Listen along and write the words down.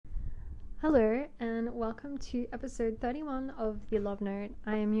Hello, and welcome to episode 31 of The Love Note.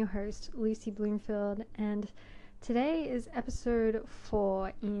 I am your host, Lucy Bloomfield, and today is episode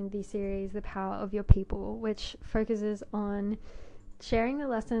 4 in the series The Power of Your People, which focuses on sharing the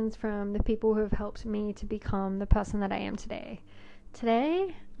lessons from the people who have helped me to become the person that I am today.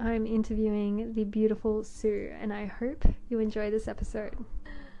 Today, I'm interviewing the beautiful Sue, and I hope you enjoy this episode.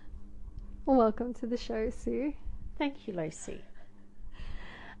 Welcome to the show, Sue. Thank you, Lucy.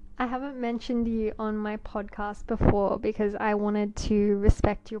 I haven't mentioned you on my podcast before because I wanted to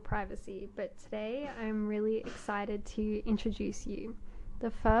respect your privacy, but today I'm really excited to introduce you.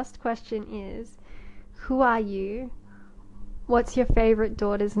 The first question is, who are you? What's your favorite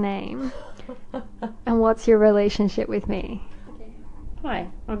daughter's name? And what's your relationship with me? Hi,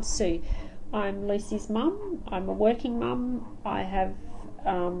 I'm Sue. I'm Lucy's mum. I'm a working mum. I have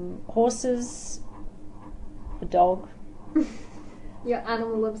horses, a dog. You're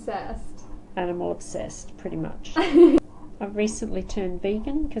animal obsessed. Animal obsessed, pretty much. I've recently turned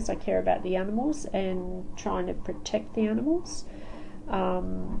vegan because I care about the animals and trying to protect the animals.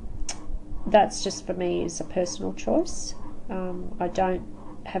 That's just for me is a personal choice. I don't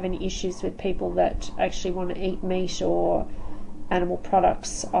have any issues with people that actually want to eat meat or animal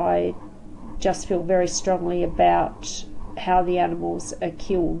products. I just feel very strongly about how the animals are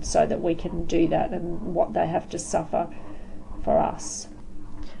killed so that we can do that and what they have to suffer for us.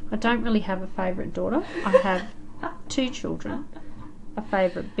 I don't really have a favourite daughter. I have two children, a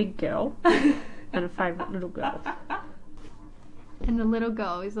favourite big girl and a favourite little girl. And the little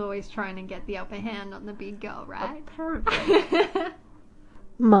girl is always trying to get the upper hand on the big girl, right? Apparently.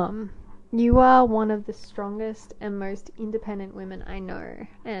 Mum, you are one of the strongest and most independent women I know,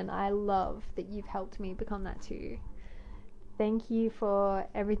 and I love that you've helped me become that too. Thank you for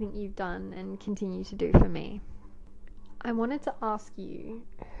everything you've done and continue to do for me. I wanted to ask you,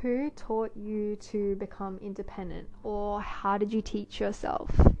 who taught you to become independent, or how did you teach yourself?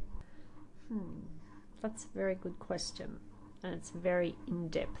 That's a very good question, and it's very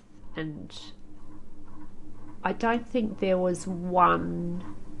in-depth, and I don't think there was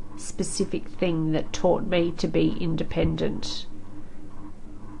one specific thing that taught me to be independent.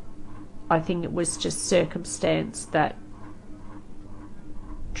 I think it was just circumstance that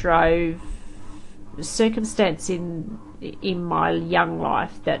drove circumstance in my young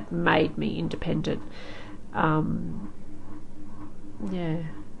life that made me independent. I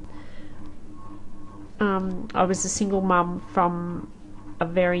was a single mum from a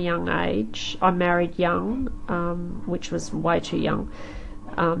very young age. I married young, which was way too young.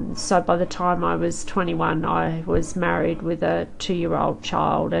 So by the time I was 21, I was married with a 2-year-old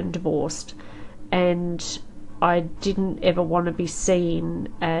child and divorced. And I didn't ever want to be seen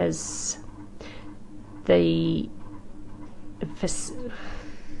as the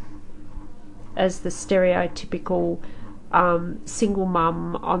stereotypical single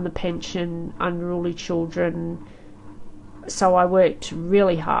mum on the pension, unruly children. So I worked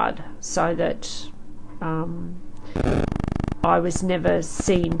really hard so that I was never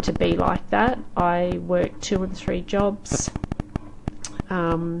seen to be like that. I worked 2 and 3 jobs.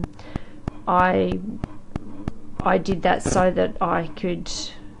 I did that so that I could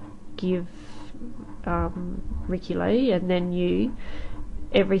give Ricky Lee and then you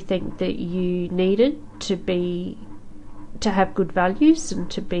everything that you needed to have good values and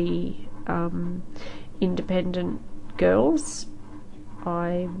to be independent girls.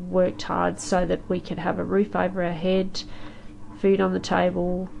 I worked hard so that we could have a roof over our head, food on the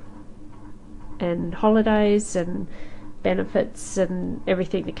table, and holidays and benefits and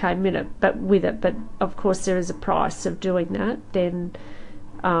everything that came with it. But of course there is a price of doing that. Then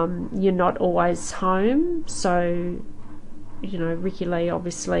you're not always home, so Ricky Lee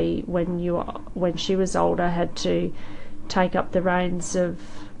obviously when she was older had to take up the reins of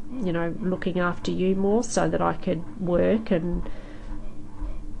looking after you more so that I could work and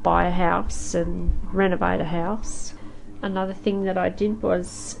buy a house and renovate a house. Another thing that I did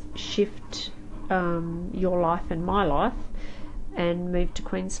was shift your life and my life and moved to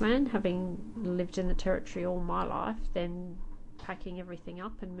Queensland, having lived in the Territory all my life, then packing everything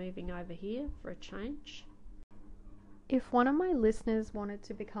up and moving over here for a change. If one of my listeners wanted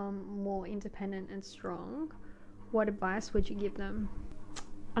to become more independent and strong, what advice would you give them?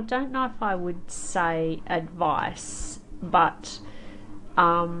 I don't know if I would say advice, but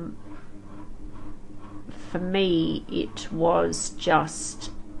for me it was just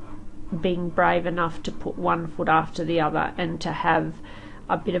being brave enough to put one foot after the other and to have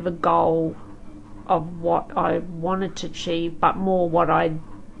a bit of a goal of what I wanted to achieve, but more what I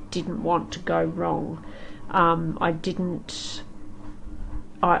didn't want to go wrong. I didn't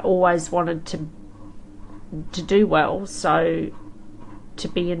I always wanted to do well, so to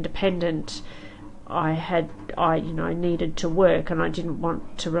be independent, I needed to work, and I didn't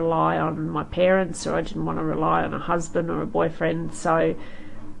want to rely on my parents, or I didn't want to rely on a husband or a boyfriend. So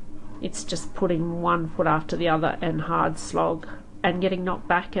it's just putting one foot after the other and hard slog and getting knocked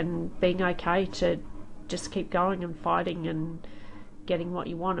back and being okay to just keep going and fighting and getting what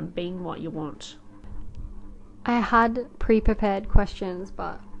you want and being what you want. I had pre-prepared questions,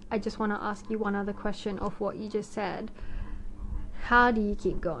 but I just want to ask you one other question of what you just said. How do you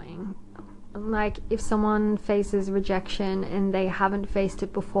keep going? Like, if someone faces rejection and they haven't faced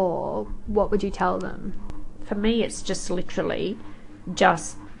it before, what would you tell them? For me, it's just literally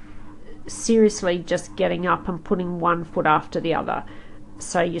just seriously just getting up and putting one foot after the other.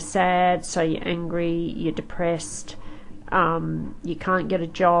 So you're sad, so you're angry, you're depressed, you can't get a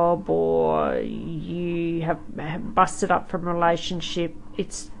job, or you have busted up from a relationship.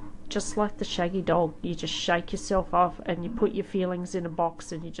 It's just like the shaggy dog. You just shake yourself off and you put your feelings in a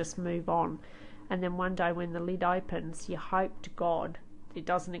box and you just move on. And then one day when the lid opens, you hope to God it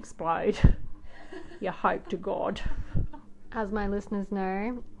doesn't explode. You hope to God. As my listeners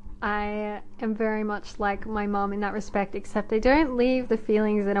know, I am very much like my mum in that respect, except I don't leave the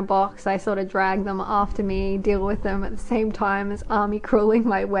feelings in a box. I sort of drag them after me, deal with them at the same time as army crawling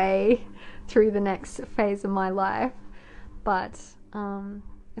my way through the next phase of my life. But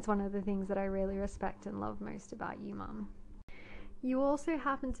it's one of the things that I really respect and love most about you, Mum. You also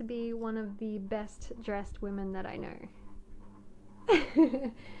happen to be one of the best dressed women that I know.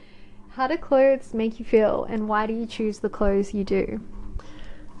 How do clothes make you feel, and why do you choose the clothes you do?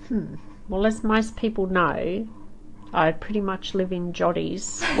 Well, as most people know, I pretty much live in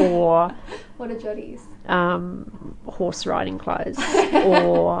joddies or What are joddies? Horse riding clothes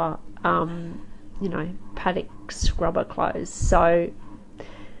or paddock scrubber clothes. So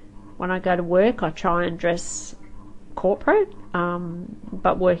when I go to work, I try and dress corporate,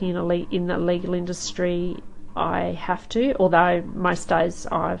 but working in the legal industry, I have to, although most days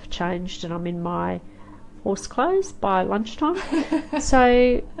I've changed and I'm in my horse clothes by lunchtime.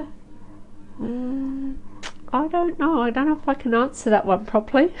 So I don't know if I can answer that one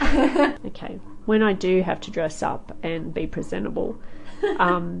properly. Okay, when I do have to dress up and be presentable,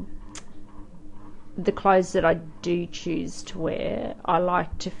 the clothes that I do choose to wear, I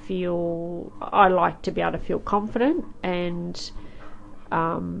like to be able to feel confident and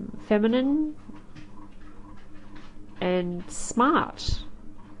feminine and smart.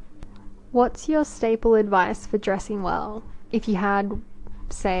 What's your staple advice for dressing well? If you had,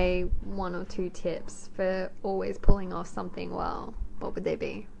 say, 1 or 2 tips for always pulling off something well, what would they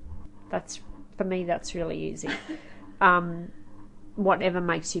be? For me, that's really easy. Whatever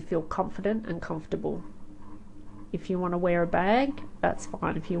makes you feel confident and comfortable. If you want to wear a bag, that's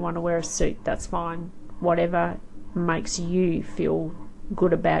fine. If you want to wear a suit, that's fine. Whatever makes you feel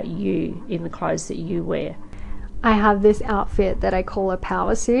good about you in the clothes that you wear. I have this outfit that I call a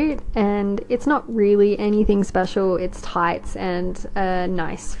power suit, and it's not really anything special. It's tights and a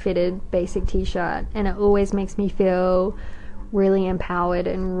nice fitted basic t-shirt, and it always makes me feel really empowered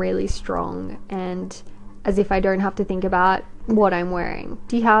and really strong, and as if I don't have to think about what I'm wearing.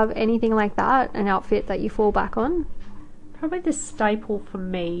 Do you have anything like that, an outfit that you fall back on? Probably the staple for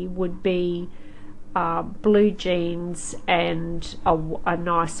me would be blue jeans and a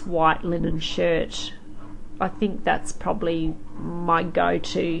nice white linen shirt. I think that's probably my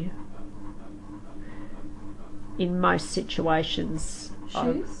go-to in most situations.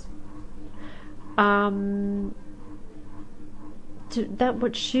 Shoes?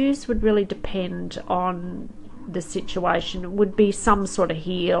 Shoes would really depend on the situation. It would be some sort of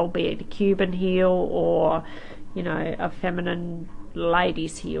heel, be it a Cuban heel or, a feminine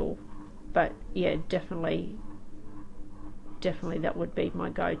lady's heel. But yeah, definitely that would be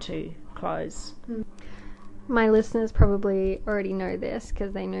my go-to clothes. My listeners probably already know this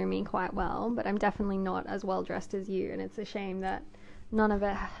because they know me quite well, but I'm definitely not as well dressed as you, and it's a shame that none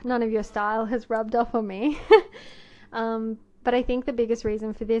of your style has rubbed off on me. But I think the biggest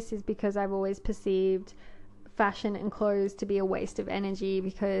reason for this is because I've always perceived fashion and clothes to be a waste of energy,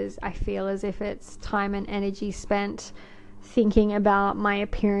 because I feel as if it's time and energy spent thinking about my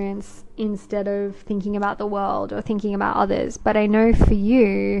appearance instead of thinking about the world or thinking about others. But I know for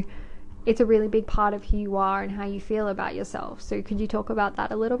you, it's a really big part of who you are and how you feel about yourself. So could you talk about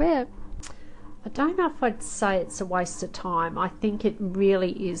that a little bit? I don't know if I'd say it's a waste of time. I think it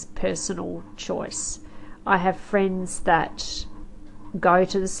really is personal choice. I have friends that go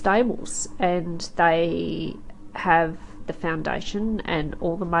to the stables and they have the foundation and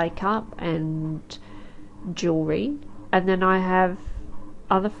all the makeup and jewellery, and then I have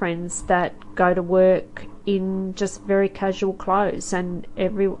other friends that go to work in just very casual clothes, and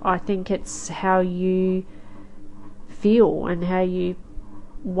I think it's how you feel and how you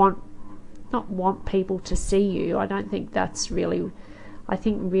not want people to see you. I don't think that's really, I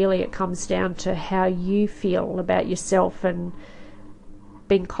think really it comes down to how you feel about yourself and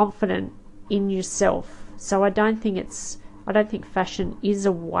being confident in yourself. So I don't think fashion is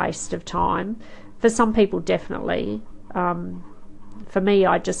a waste of time. For some people, definitely. For me,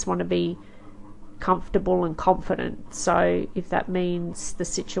 I just want to be comfortable and confident. So if that means the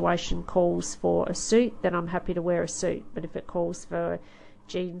situation calls for a suit, then I'm happy to wear a suit. But if it calls for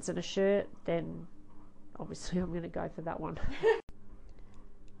jeans and a shirt, then obviously I'm going to go for that one.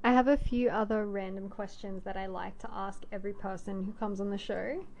 I have a few other random questions that I like to ask every person who comes on the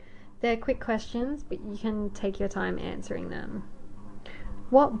show. They're quick questions, but you can take your time answering them.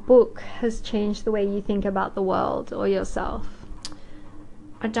 What book has changed the way you think about the world or yourself?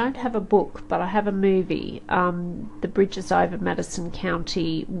 I don't have a book, but I have a movie, The Bridges Over Madison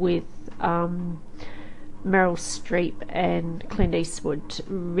County, with Meryl Streep and Clint Eastwood.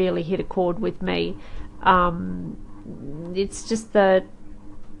 Really hit a chord with me. It's just the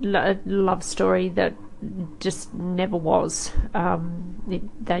love story that just never was.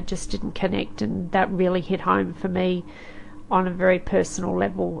 They just didn't connect, and that really hit home for me on a very personal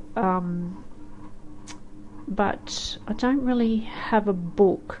level. But I don't really have a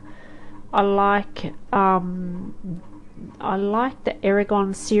book. I like the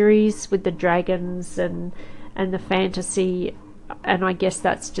Eragon series with the dragons and the fantasy, and I guess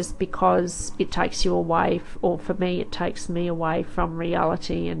that's just because it takes you away, or for me it takes me away from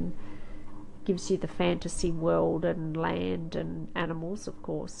reality and gives you the fantasy world and land and animals, of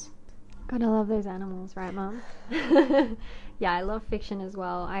course. God, I love those animals, right, Mum? Yeah, I love fiction as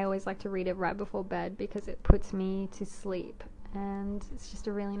well. I always like to read it right before bed because it puts me to sleep, and it's just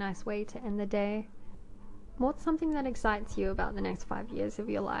a really nice way to end the day. What's something that excites you about the next 5 years of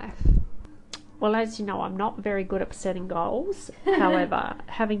your life? Well, as you know, I'm not very good at setting goals. However,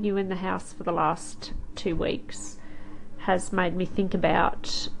 having you in the house for the last 2 weeks has made me think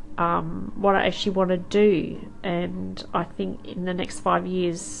about what I actually want to do, and I think in the next 5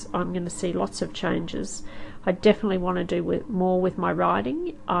 years I'm going to see lots of changes. I definitely want to do more with my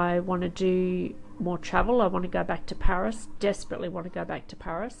writing. I want to do more travel. I want to go back to Paris. Desperately want to go back to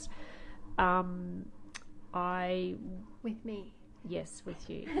Paris. With me? Yes, with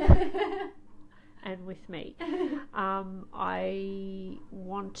you. And with me. I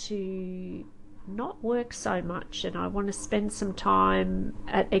want to not work so much, and I want to spend some time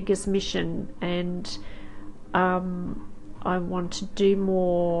at Edgar's Mission, and I want to do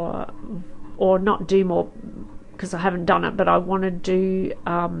more, or not do more because I haven't done it, but I want to do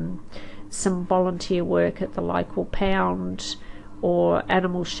some volunteer work at the local pound or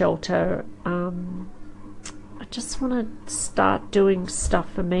animal shelter. I just want to start doing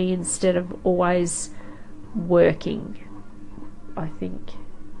stuff for me instead of always working, I think.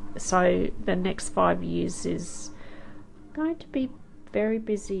 So the next 5 years is going to be very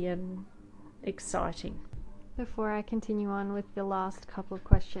busy and exciting. Before I continue on with the last couple of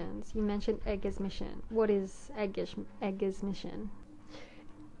questions, you mentioned Edgar's Mission. What is Edgar's Mission?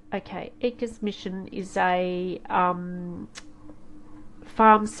 Okay, Edgar's Mission is a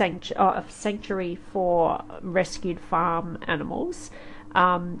sanctuary for rescued farm animals,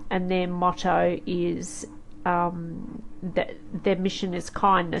 and their motto is that their mission is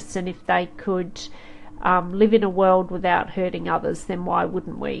kindness, and if they could live in a world without hurting others, then why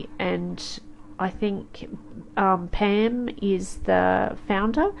wouldn't we? And I think Pam is the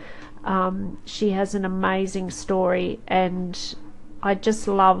founder. She has an amazing story, and I just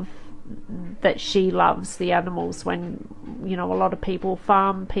love that she loves the animals. When, you know, a lot of people,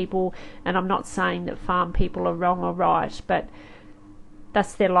 farm people, and I'm not saying that farm people are wrong or right, but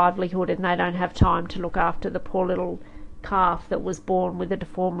that's their livelihood, and they don't have time to look after the poor little calf that was born with a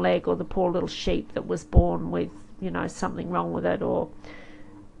deformed leg, or the poor little sheep that was born with, you know, something wrong with it, or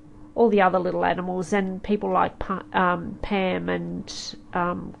all the other little animals. And people like Pam and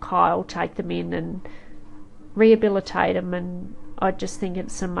Kyle take them in and rehabilitate them, and I just think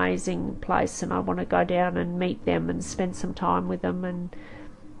it's an amazing place, and I want to go down and meet them and spend some time with them. And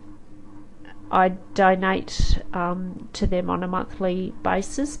I donate to them on a monthly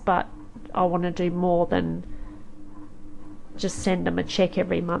basis, but I want to do more than just send them a check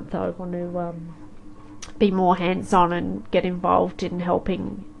every month. I want to be more hands-on and get involved in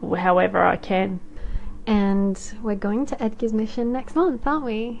helping however I can. And we're going to Edgar's Mission next month, aren't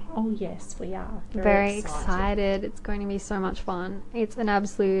we? Oh yes, we are. Very excited. It's going to be so much fun. It's an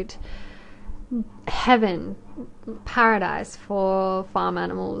absolute heaven, paradise for farm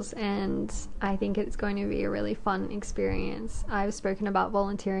animals, and I think it's going to be a really fun experience. I've spoken about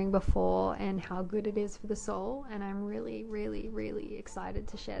volunteering before and how good it is for the soul, and I'm really, really, really excited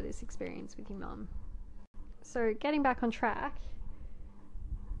to share this experience with you, Mum. So, getting back on track,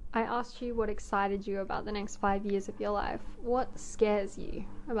 I asked you what excited you about the next 5 years of your life. What scares you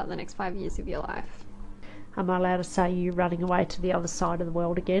about the next 5 years of your life? Am I allowed to say you running away to the other side of the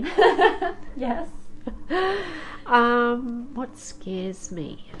world again? Yes. What scares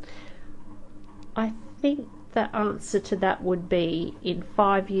me? I think the answer to that would be, in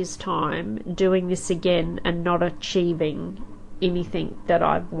 5 years' time, doing this again and not achieving anything that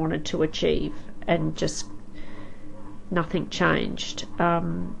I've wanted to achieve, and just nothing changed.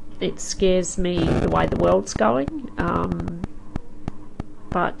 It scares me the way the world's going,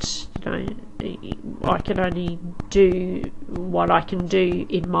 but I can only do what I can do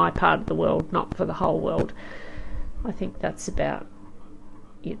in my part of the world, not for the whole world. I think that's about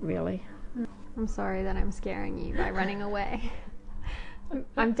it, really. I'm sorry that I'm scaring you by running away.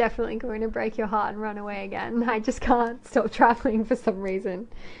 I'm definitely going to break your heart and run away again. I just can't stop traveling for some reason.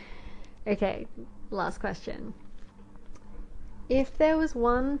 Okay, last question. If there was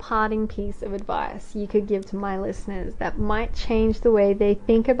one parting piece of advice you could give to my listeners that might change the way they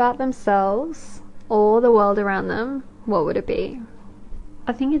think about themselves or the world around them, what would it be?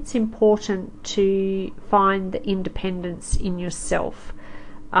 I think it's important to find the independence in yourself.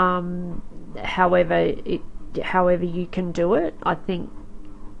 However you can do it, I think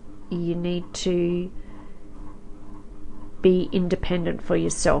you need to be independent for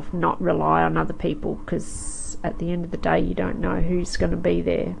yourself, not rely on other people, because at the end of the day you don't know who's going to be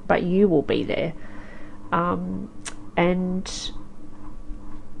there, but you will be there. And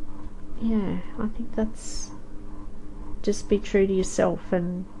yeah, I think that's, just be true to yourself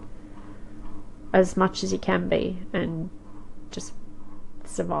and as much as you can be, and just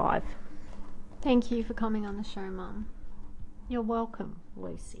survive. Thank you for coming on the show, Mum. You're welcome,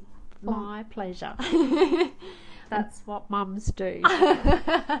 Lucy. My pleasure. That's what mums do.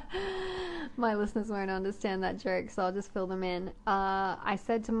 My listeners won't understand that joke, so I'll just fill them in. I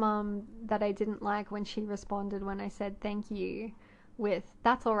said to Mum that I didn't like when she responded when I said thank you with,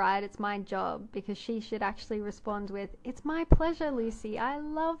 "That's all right, it's my job," because she should actually respond with, "It's my pleasure, Lucy. I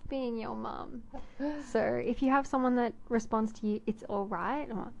love being your mum." So if you have someone that responds to you, "It's all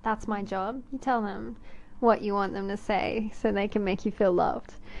right," or "That's my job," you tell them what you want them to say so they can make you feel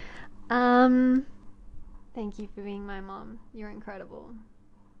loved. Thank you for being my mom. You're incredible.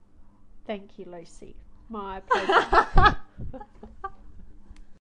 Thank you, Lucy. My pleasure.